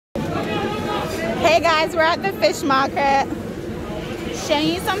Hey guys, we're at the fish market. Showing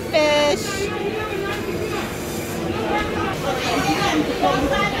you some fish.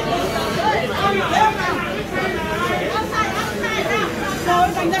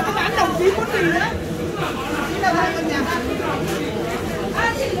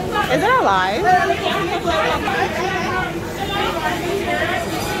 Is it alive?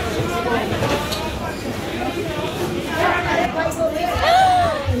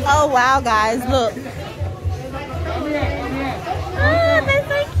 Oh wow, guys, look. Oh, they're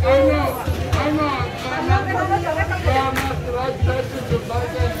so cute.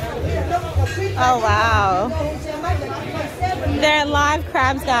 Oh wow. They're live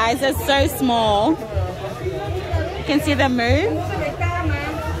crabs, guys. They're so small. You can see them move.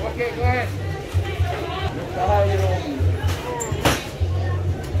 Okay, go ahead.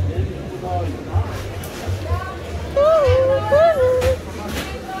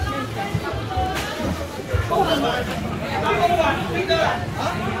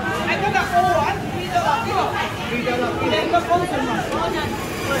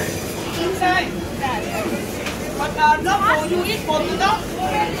 But not for you, eat for the dog.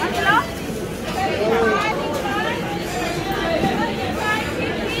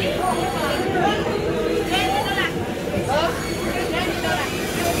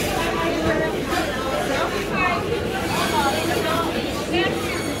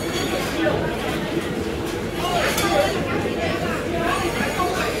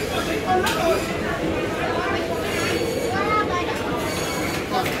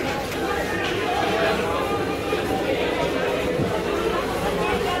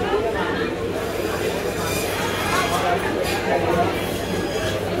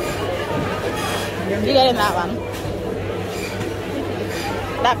 You get in that one.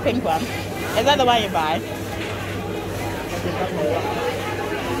 That pink one. Is that the one you buy?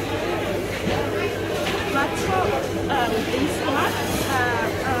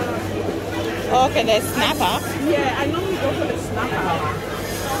 Okay, there's snapper. Yeah, I normally go for the snapper.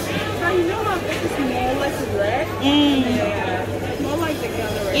 So you know how this is more less red? Yeah, it's more like the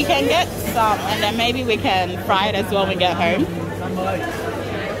gathering. You can get some and then maybe we can fry it as well when we get home. So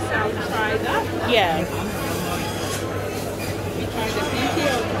I'll try that. Yeah. We try the pinky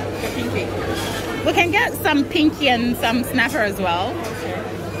or the pinky? We can get some pinky and some snapper as well.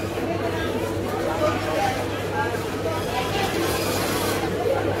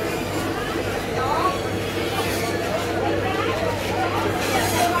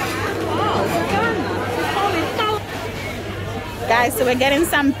 Guys, so we're getting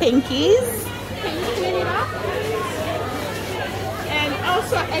some pinkies. And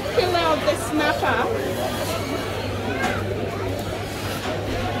also a kilo of the snapper.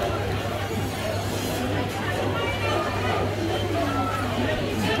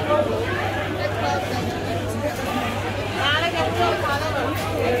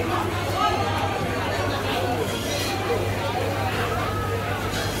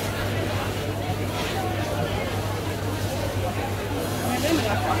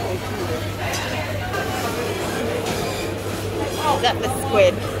 Got the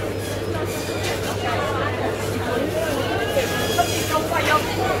squid.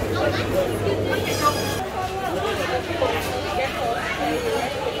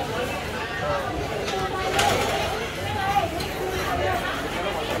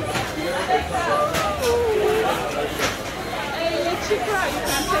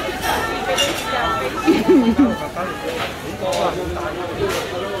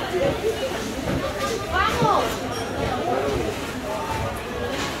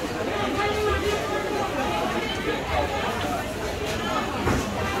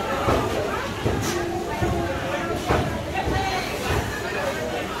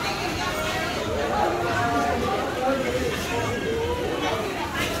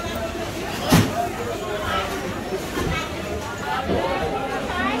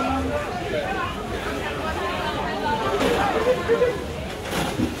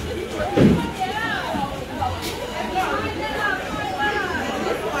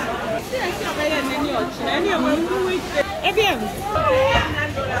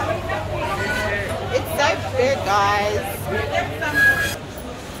 It's so big, guys.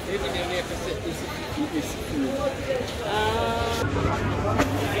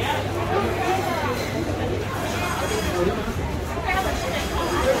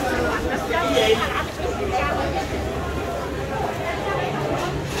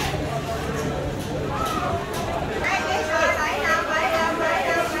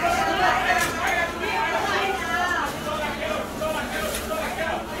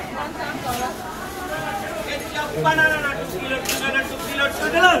 Banana 2 kilo, 2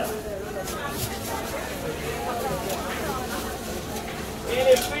 kilo.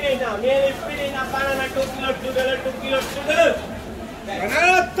 banana. Nearly feeding a banana 2 kilos, $2, 2 kilos, $2.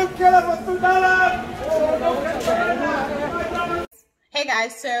 Banana 2 kilos for $2. Hey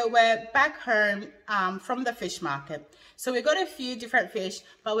guys, so we're back home from the fish market. So we got a few different fish,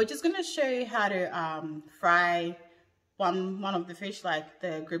 but we're just gonna show you how to fry one of the fish, like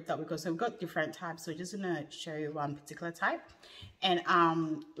the group that we got. So we've got different types, so we're just gonna show you one particular type. And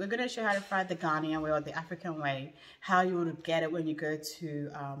we're gonna show you how to fry the Ghanaian way or the African way, how you would get it when you go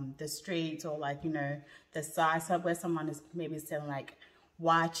to the streets or like, you know, the side where someone is maybe selling like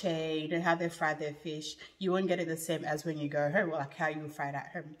wache, you know how they fry their fish. You won't get it the same as when you go home, or like how you fry it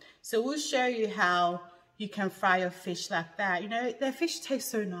at home. So we'll show you how you can fry your fish like that. You know, the fish tastes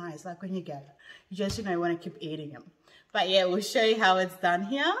so nice, like when you get it. You just, you know, want to keep eating them. But yeah, we'll show you how it's done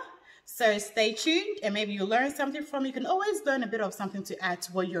here. So stay tuned and maybe you'll learn something from it. You can always learn a bit of something to add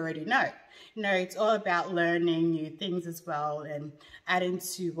to what you already know. You know, it's all about learning new things as well and adding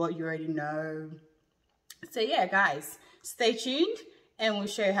to what you already know. So yeah, guys, stay tuned and we'll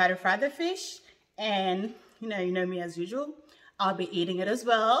show you how to fry the fish. And you know me as usual, I'll be eating it as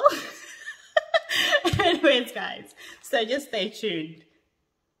well. Anyways, guys, so just stay tuned.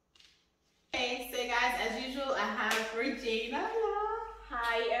 Okay, so guys, as usual, I have Regina.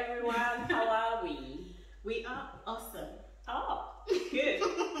 Hi everyone, how are we? We are awesome. Oh, good.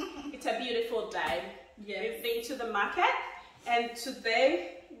 It's a beautiful day. Yes. We've been to the market and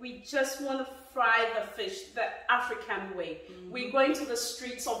today we just want to fry the fish the African way. We're going to the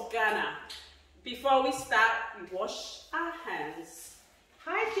streets of Ghana. Before we start, we wash our hands.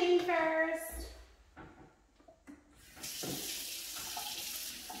 Hi, King first.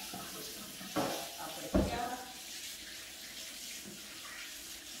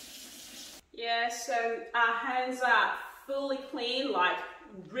 Yeah, so our hands are fully clean, like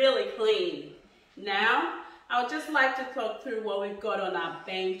really clean. Now, I would just like to talk through what we've got on our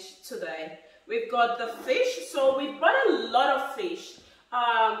bench today. We've got the fish, so we bought a lot of fish.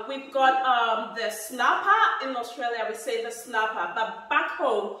 We've got the snapper. In Australia, we say the snapper, but back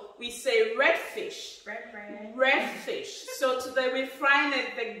home, we say red fish. Red fish. So today we're frying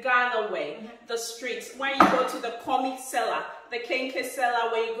it the Ghana way, the streets. When you go to the comic seller, the kenke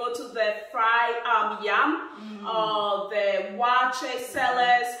seller, when you go to the fried yam, the wache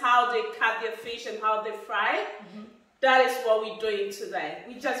sellers, how they cut their fish and how they fry it. That is what we're doing today.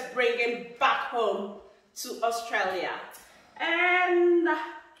 We just bring it back home to Australia. And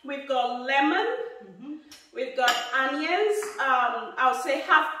we've got lemon, we've got onions, I'll say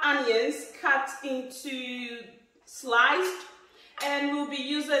half onions cut into sliced, and we'll be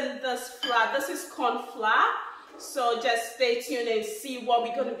using this flour. This is corn flour, so just stay tuned and see what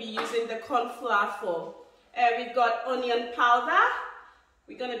we're going to be using the corn flour for. And we've got onion powder.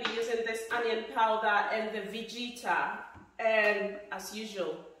 We're going to be using this onion powder and the Vegeta, and as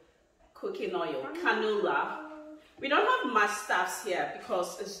usual, cooking oil, canola. We don't have much stuffs here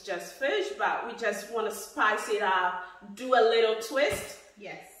because it's just fish, but we just want to spice it up, do a little twist.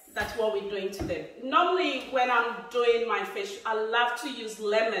 Yes. That's what we're doing today. Normally, when I'm doing my fish, I love to use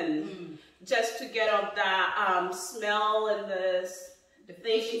lemon just to get up the smell and the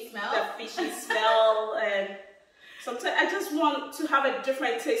fishy smell. The fishy smell, and sometimes I just want to have a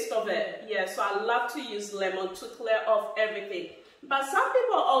different taste of it. Yeah, so I love to use lemon to clear off everything. But some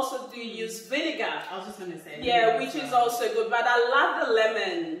people also do use vinegar. I was just going to say. Yeah, which is also good. But I love the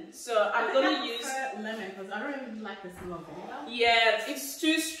lemon. So I'm going to use lemon because I don't really like the smell of vinegar. Yeah, it's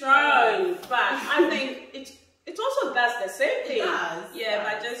too strong. But I think it also does the same thing. It does. Yeah,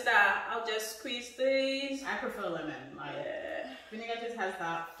 but just I'll just squeeze these. I prefer lemon. Like, vinegar just has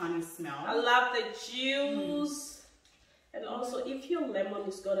that funny smell. I love the juice. And also, if your lemon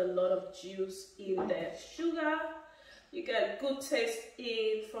has got a lot of juice in the sugar, you get good taste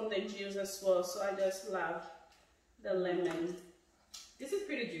in from the juice as well. So I just love the lemon. This is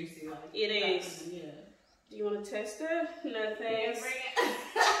pretty juicy. Like, it is. Yeah. Do you want to taste it? No thanks.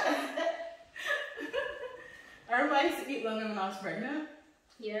 I remember I used to eat lemon when I was pregnant.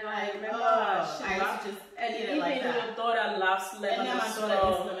 Yeah, I remember. I used to just and eat it even like that. your daughter loves lemon. And now my daughter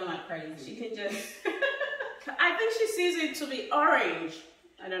eats lemon like crazy. She can just. I think she sees it to be orange.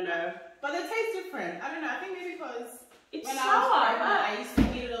 I don't know. But it tastes different. I don't know. I think maybe because it's when sour. I was pregnant, I used to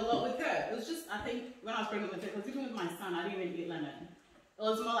eat it a lot with her. It was just, I think, when I was pregnant with her, because even with my son, I didn't even eat lemon. It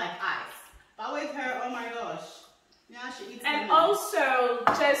was more like ice. But with her, oh my gosh. Now she eats lemon. And also,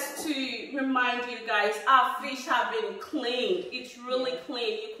 just to remind you guys, our fish have been cleaned. It's really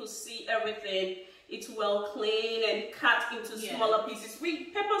clean. You could see everything. It's well cleaned and cut into smaller pieces. We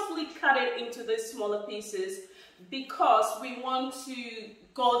purposely cut it into these smaller pieces because we want to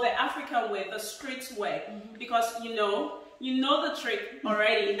go the African way, the street way. Because, you know, you know the trick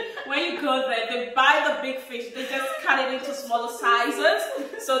already. When you go there, they buy the big fish, they just cut it into smaller sizes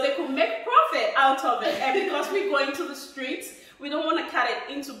so they could make profit out of it. And because we go into the streets, we don't want to cut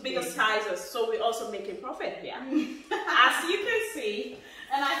it into bigger sizes, so we also make a profit here. As you can see.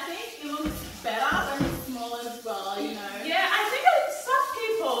 And I think it looks better when it's small as well, you know. Yeah, I think some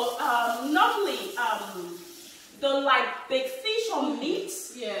people normally don't like big fish or meat.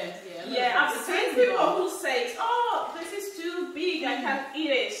 Yeah, I've seen people who say, oh, this is too big, I can't eat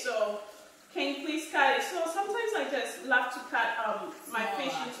it, so can you please cut it? So sometimes I just love to cut my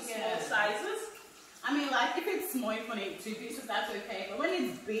fish into small sizes. I mean, like, if it's small, you can eat 2 pieces, that's okay. But when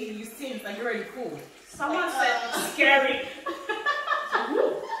it's big, you see it's like already full. Someone said, scary.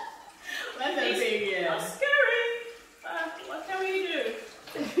 When they're big, yeah. Not scary. What can we do?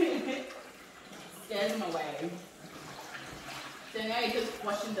 Scares them away. So now you're just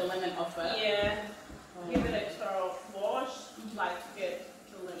washing the lemon off it. Yeah. Give it a thorough wash, like to get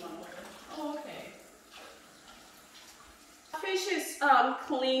the lemon off it. Oh, okay. Fish is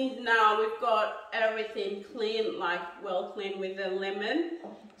cleaned now. We've got everything clean, like well clean with the lemon.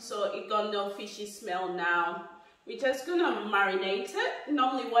 So it got no fishy smell now. We're just gonna marinate it.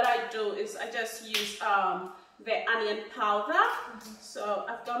 Normally what I do is I just use the onion powder. So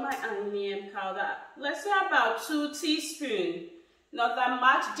I've got my onion powder. Let's say about 2 teaspoons. Not that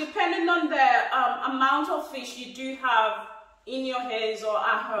much, depending on the amount of fish you do have in your hands or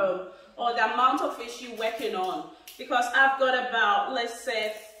at home, or the amount of fish you're working on. Because I've got about, let's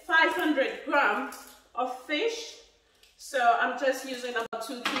say, 500 grams of fish. So I'm just using about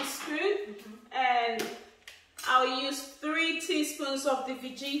 2 teaspoons. And I'll use 3 teaspoons of the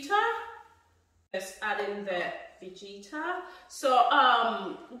Vegeta. Just add in the Vegeta. So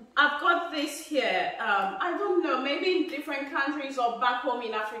I've got this here. I don't know, maybe in different countries or back home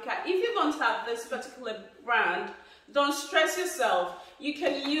in Africa, if you don't have this particular brand, don't stress yourself. You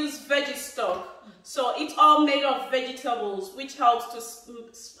can use veggie stock. So it's all made of vegetables, which helps to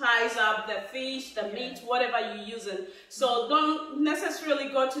spice up the fish, the meat, whatever you're using. So don't necessarily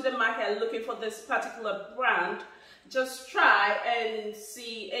go to the market looking for this particular brand. Just try and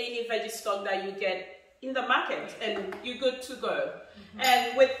see any veggie stock that you get in the market and you're good to go.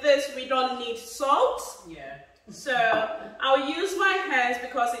 And with this, we don't need salt. So I'll use my hands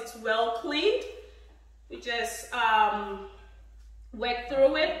because it's well cleaned. We just work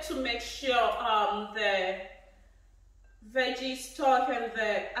through it to make sure the veggie stock and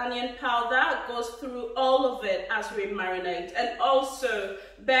the onion powder goes through all of it as we marinate. And also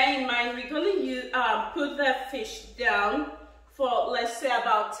bear in mind, we're going to put the fish down for, let's say,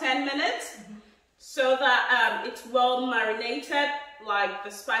 about 10 minutes so that it's well marinated, like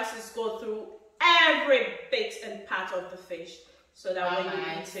the spices go through every bit and part of the fish, so that when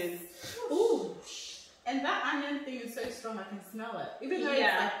you're eating. Ooh. And that onion thing is so strong, I can smell it. Even though it's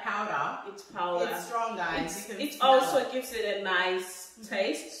like powder. It's powder. It's strong, guys. It also gives it a nice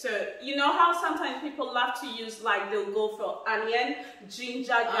taste. So, you know how sometimes people love to use, like, they'll go for onion,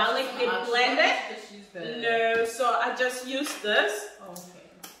 ginger, garlic, they blend it? No, so I just use this.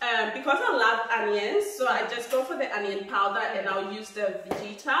 Because I love onions, so I just go for the onion powder and I'll use the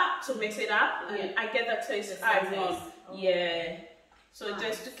Vegeta to mix it up, and I get the taste I want. So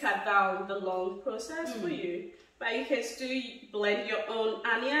just to cut down the long process for you. But you can still blend your own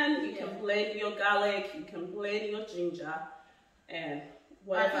onion, you can blend your garlic, you can blend your ginger, and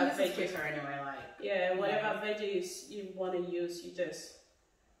whatever veggies whatever veggies you want to use, you just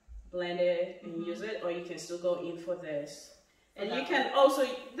blend it and use it, or you can still go in for this. And you can also,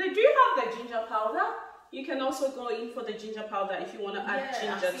 they do have the ginger powder. You can also go in for the ginger powder if you want to add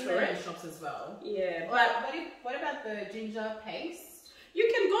ginger to it. In shops as well. What about the ginger paste? You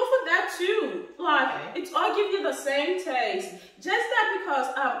can go for that too. Like, it's all give you the same taste. Just that because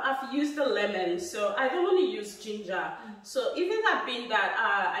I've used the lemon, so I don't want to use ginger. So even that being that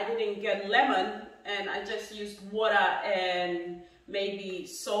I didn't get lemon and I just used water and maybe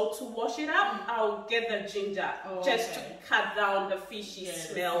salt to wash it up, I'll get the ginger just to cut down the fishy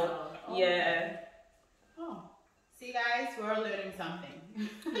smell. See guys, we're learning something.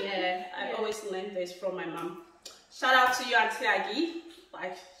 I always learned this from my mom. Shout out to you, Auntie Aggie.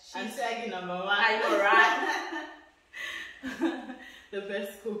 Like, she's Aggie #1. I know, right? The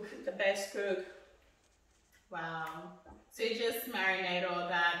best cook. The best cook. Wow. So you just marinate all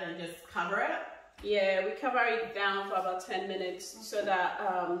that and just cover it? Yeah, we cover it down for about 10 minutes so that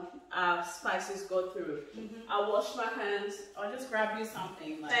our spices go through. I'll wash my hands. I'll just grab you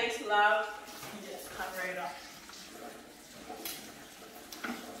something. Like, thanks, love. You just cover it up.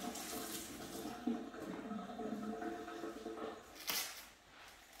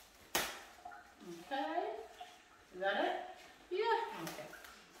 Okay. Is that it?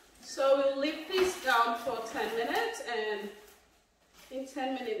 So we'll leave this down for 10 minutes, and in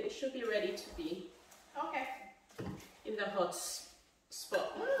 10 minutes it should be ready to be in the hot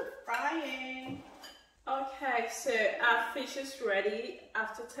spot. Frying. Okay, so our fish is ready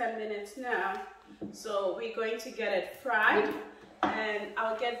after 10 minutes now. So we're going to get it fried, and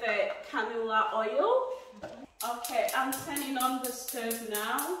I'll get the canola oil. Okay, I'm turning on the stove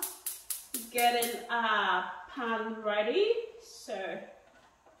now, getting a pan ready. So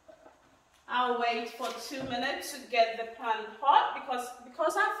I'll wait for 2 minutes to get the pan hot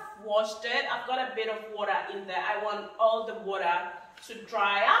because I've washed it. I've got a bit of water in there. I want all the water to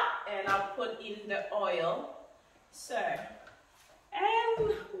dry up, and I'll put in the oil. So,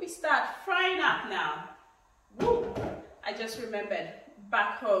 and we start frying up now. Woo! I just remembered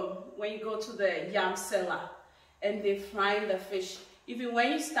back home when you go to the yam seller and they're frying the fish. Even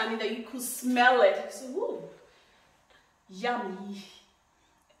when you're standing there, you could smell it. So, woo! Yummy.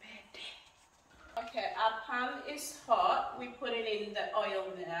 Okay, our pan is hot. We put it in the oil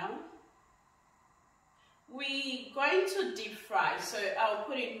now. We're going to deep fry, so I'll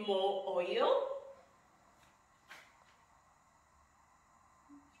put in more oil.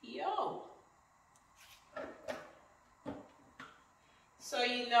 Yo. So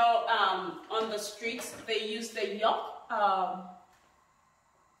you know, on the streets they use the yolk.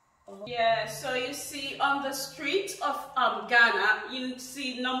 Yeah, so you see on the streets of Ghana, you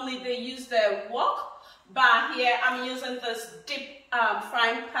see normally they use the wok, but here I'm using this deep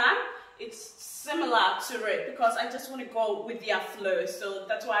frying pan. It's similar to it because I just want to go with their flow, so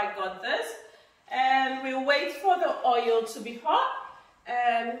that's why I got this. And we'll wait for the oil to be hot,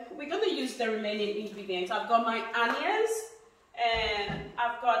 and we're going to use the remaining ingredients. I've got my onions, and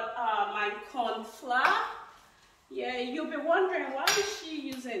I've got my corn flour. Yeah, you'll be wondering, why is she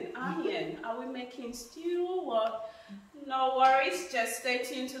using onion? Are we making stew or what? No worries, just stay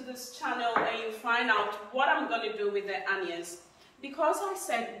tuned to this channel and you'll find out what I'm going to do with the onions. Because I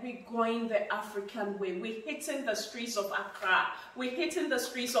said we're going the African way, we're hitting the streets of Accra, we're hitting the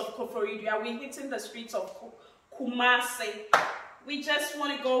streets of Koforidua, we're hitting the streets of Kumasi. We just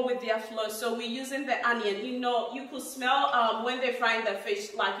want to go with their flow, so we're using the onion. You know, you could smell when they're frying the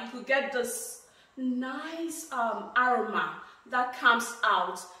fish, like you could get this nice aroma that comes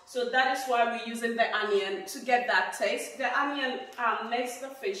out. So that is why we're using the onion to get that taste. The onion makes the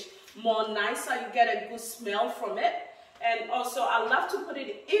fish more nicer. You get a good smell from it. And also I love to put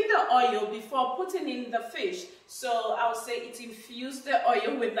it in the oil before putting in the fish. So I would say it infused the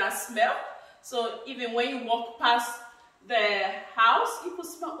oil with that smell. So even when you walk past the house, you could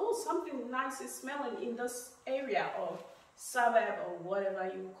smell, oh, something nice is smelling in this area or suburb or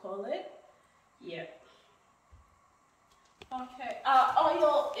whatever you call it. Yeah. Okay, our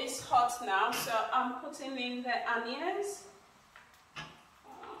oil is hot now, so I'm putting in the onions.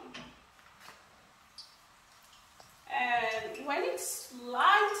 And when it's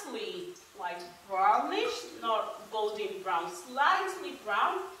slightly like brownish, not golden brown, slightly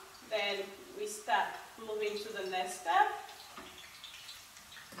brown, then we start moving to the next step.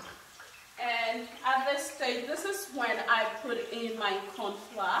 And at this stage, this is when I put in my corn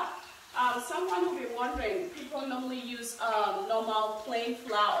flour. Someone will be wondering, people normally use normal plain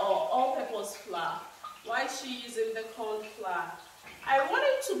flour or all-purpose flour. Why is she using the corn flour? I want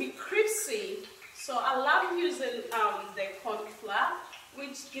it to be crispy, so I love using the corn flour,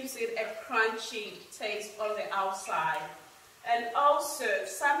 which gives it a crunchy taste on the outside. And also,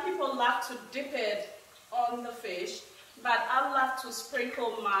 some people love to dip it on the fish, but I love to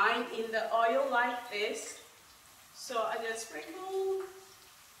sprinkle mine in the oil like this. So I just sprinkle,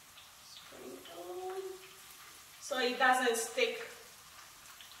 so it doesn't stick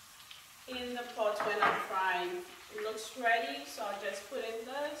in the pot when I'm frying. It looks ready, so I'll just put in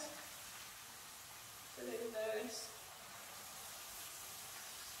this, put in this.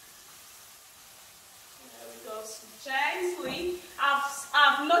 There we go, gently.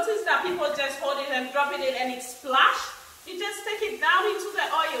 I've noticed that people just hold it and drop it in and it splash. You just take it down into the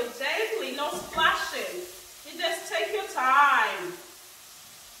oil gently, no splashing. You just take your time.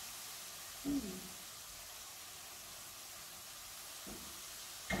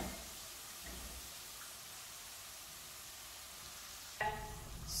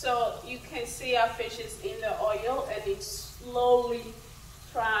 So you can see our fish is in the oil and it's slowly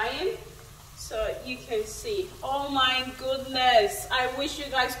frying. So you can see, oh my goodness, I wish you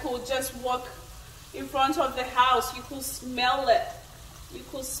guys could just walk in front of the house. You could smell it. You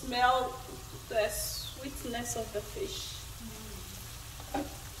could smell the sweetness of the fish.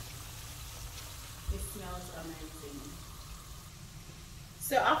 It smells amazing.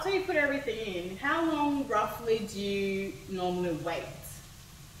 So after you put everything in, how long roughly do you normally wait?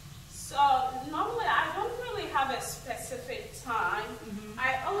 So normally I don't really have a specific time.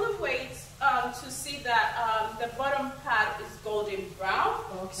 I only wait to see that the bottom part is golden brown,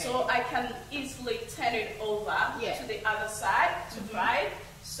 so I can easily turn it over to the other side to fry it.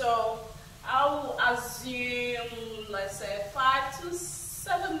 So I'll assume, let's say 5 to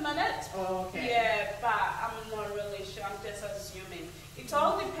 7 minutes. Yeah, but I'm not really sure. I'm just assuming. It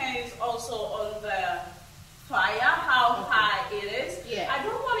all depends also on the fire, how high it is. I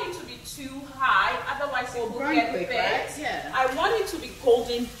don't want it to be too high, otherwise it will get baked. Right? I want it to be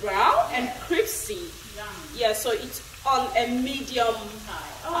golden brown and crispy. Yeah, so it's on a medium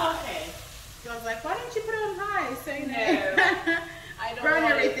high. Okay. So I was like, why don't you put it on high? So no, I don't burn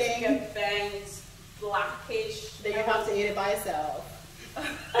want everything. it to get burnt, blackish. Then you have to eat it by yourself.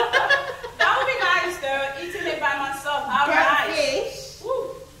 That would be nice though, eating it by myself. How nice. Fish.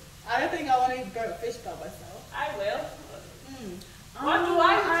 Woo. I don't think I want to eat burnt fish by myself. I will. What do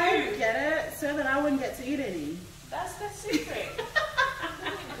I do? I get it, so that I wouldn't get to eat any. That's the secret.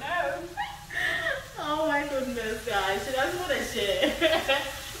 No. Oh my goodness, guys. She doesn't want to share.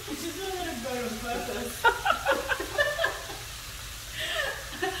 She's not going to burn on purpose.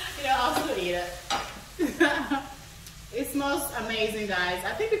 You know, I'll still eat it. It smells amazing, guys.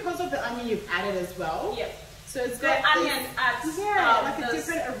 I think because of the onion you've added as well. Yeah. So it's the got onion adds like a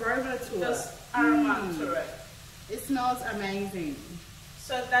different aroma to it. Aroma to it. It smells amazing.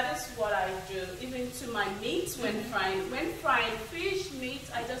 So that is what I do, even to my meat when frying. When frying fish, meat,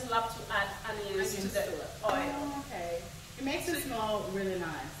 I just love to add onions to the oil. Oh, okay. It makes it smell really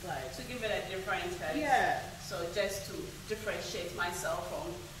nice, like to give it a different taste. Yeah. So just to differentiate myself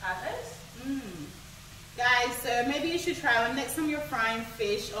from others. Guys, so maybe you should try when next time you're frying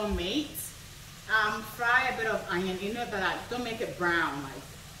fish or meat, fry a bit of onion in it, but like, don't make it brown, like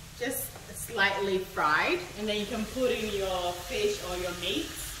just slightly fried, and then you can put in your fish or your meat.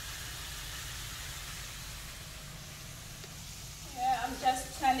 Yeah, I'm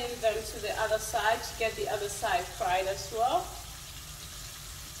just turning them to the other side to get the other side fried as well.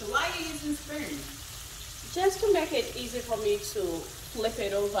 So why are you using spoon? Just to make it easy for me to flip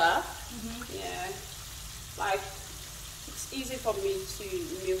it over. Yeah, like it's easy for me to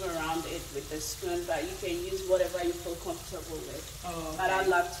move around it with a spoon, but you can use whatever you feel comfortable with. But I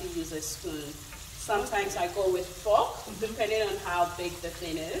love to use a spoon. Sometimes I go with fork, depending on how big the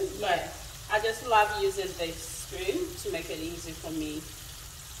thing is. But I just love using this spoon to make it easy for me.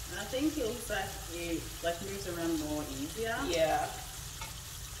 And I think it looks like it moves around more easier. Yeah.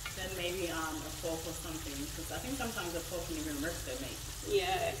 Than maybe a fork or something, because I think sometimes a fork can even rip the meat.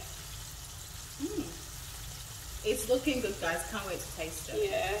 Yeah. It's looking good, guys. Can't wait to taste it.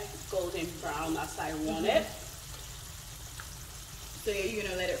 Yeah, golden brown as I want it. So you're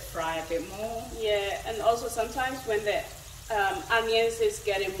gonna let it fry a bit more. Yeah, and also sometimes when the onions is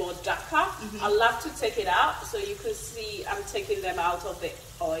getting more darker, I love to take it out, so you can see I'm taking them out of the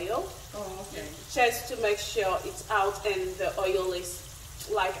oil. Oh, okay. Just to make sure it's out and the oil is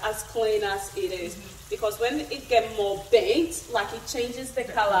like as clean as it is. Because when it gets more burnt, like it changes the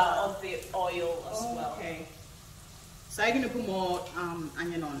color of the oil as well. Okay. So I'm gonna put more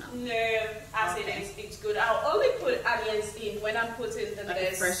onion on now. No, as it is, it's good. I'll only put onions in when I'm putting the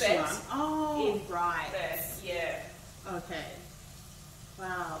like fresh set one. Oh, in right. Yeah. Okay.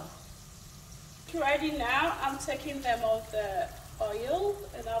 Wow. Ready now. I'm taking them off the oil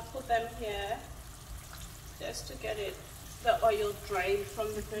and I'll put them here just to get it the oil drained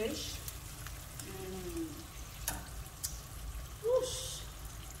from the fish. Whoosh.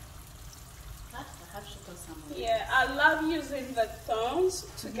 Yeah, I love using the thorns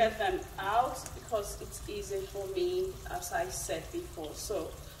to get them out because it's easy for me, as I said before. So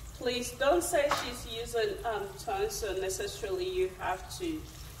please don't say she's using thorns, so necessarily you have to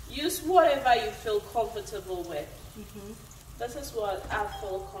use whatever you feel comfortable with. This is what I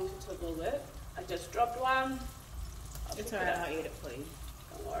feel comfortable with. I just dropped one. It's alright, I'll eat it for you.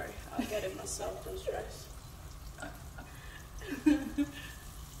 Don't worry, I'll get it myself, don't stress.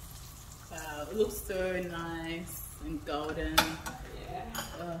 Wow, it looks so nice and golden.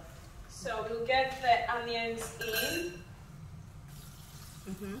 Yeah. So we'll get the onions in.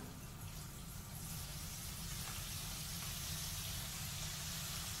 And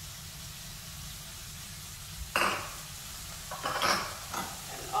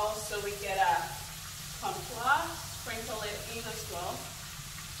also we get a corn flour, sprinkle it in as well.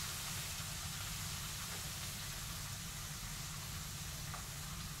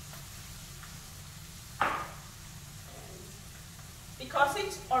 Because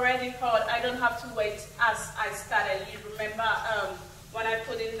it's already hot, I don't have to wait as I started. You remember when I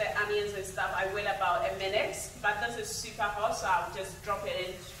put in the onions and stuff, I wait about a minute. But this is super hot, so I'll just drop it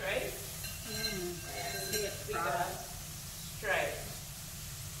in straight. And we got straight.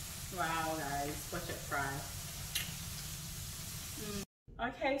 Wow, guys, watch it fry.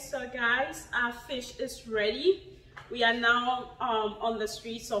 Okay, so guys, our fish is ready. We are now on the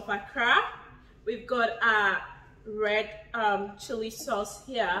streets of Accra. We've got our red chili sauce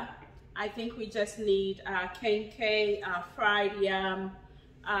here. I think we just need kenke, fried yam,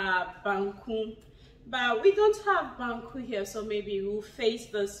 banku. But we don't have banku here, so maybe we'll face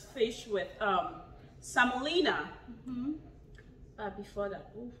this fish with semolina. But before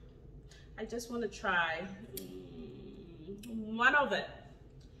that, ooh, I just want to try one of it,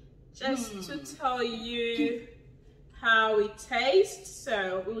 just to tell you how it tastes.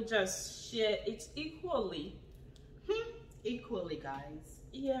 So we'll just share it equally. Equally, guys.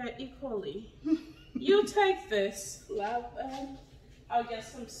 Yeah, equally. You take this, love. I'll get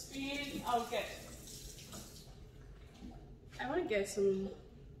some spoon. I want to get some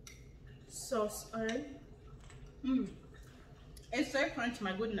sauce on. It's so crunchy,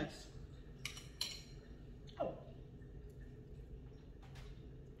 my goodness. Oh.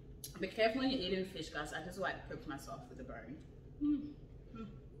 Be careful when you're eating fish, guys. I just like to cook myself with the bone.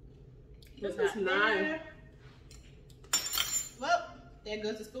 This is nice. Well, there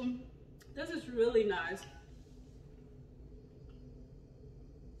goes the spoon. This is really nice.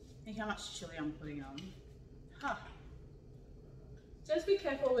 Think how much chili I'm putting on. Huh. Just be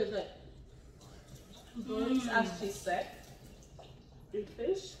careful with it. Bones, as she said. In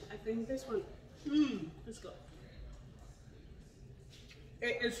fish, I think this one. Let's go.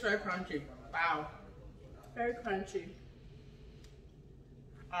 It is so crunchy. Wow. Very crunchy.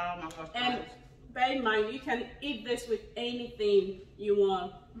 Oh my gosh. And bear in mind, you can eat this with anything you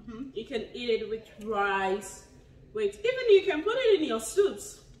want. You can eat it with rice, even you can put it in your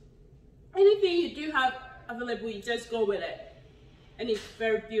soups. Anything you do have available, you just go with it. And it's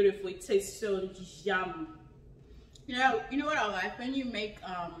very beautiful. It tastes so yum. You know what I like? When you make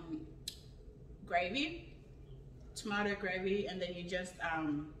gravy, tomato gravy, and then you just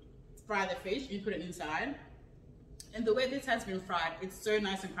fry the fish, you put it inside. And the way this has been fried, it's so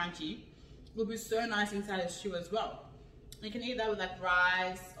nice and crunchy. It will be so nice inside a stew as well. You can eat that with like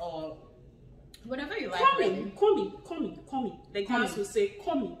rice or whatever you like. Komi. The guys will say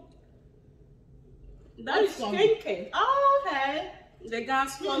komi. That is kenke. Oh, okay. The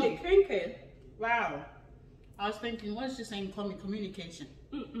guys call it kenke. Wow. I was thinking, what is she saying? Communication.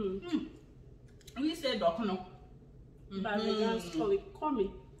 We said dokono. But the guys call it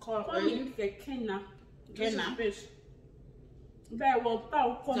komi. Komi is the kenna. Kenna. Fish. Very well,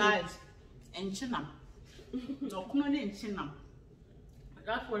 guys, and chinam. Dokono and chinam.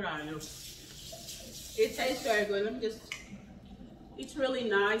 That's what I know. It tastes very good. Let me just. It's really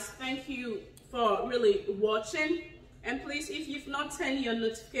nice. Thank you for really watching. And please, if you've not turned your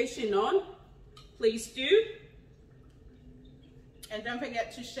notification on, please do. And don't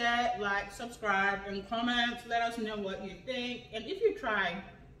forget to share, like, subscribe, and comment. Let us know what you think. And if you try,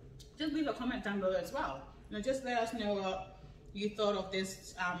 just leave a comment down below as well. Just let us know what you thought of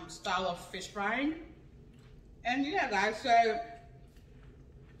this style of fish frying. And yeah, guys, so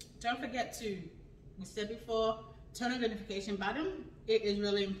don't forget to, we said before, turn on the notification button. It is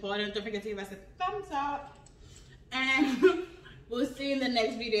really important. Don't forget to give us a thumbs up. And we'll see you in the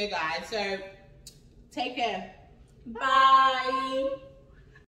next video, guys. So take care. Bye.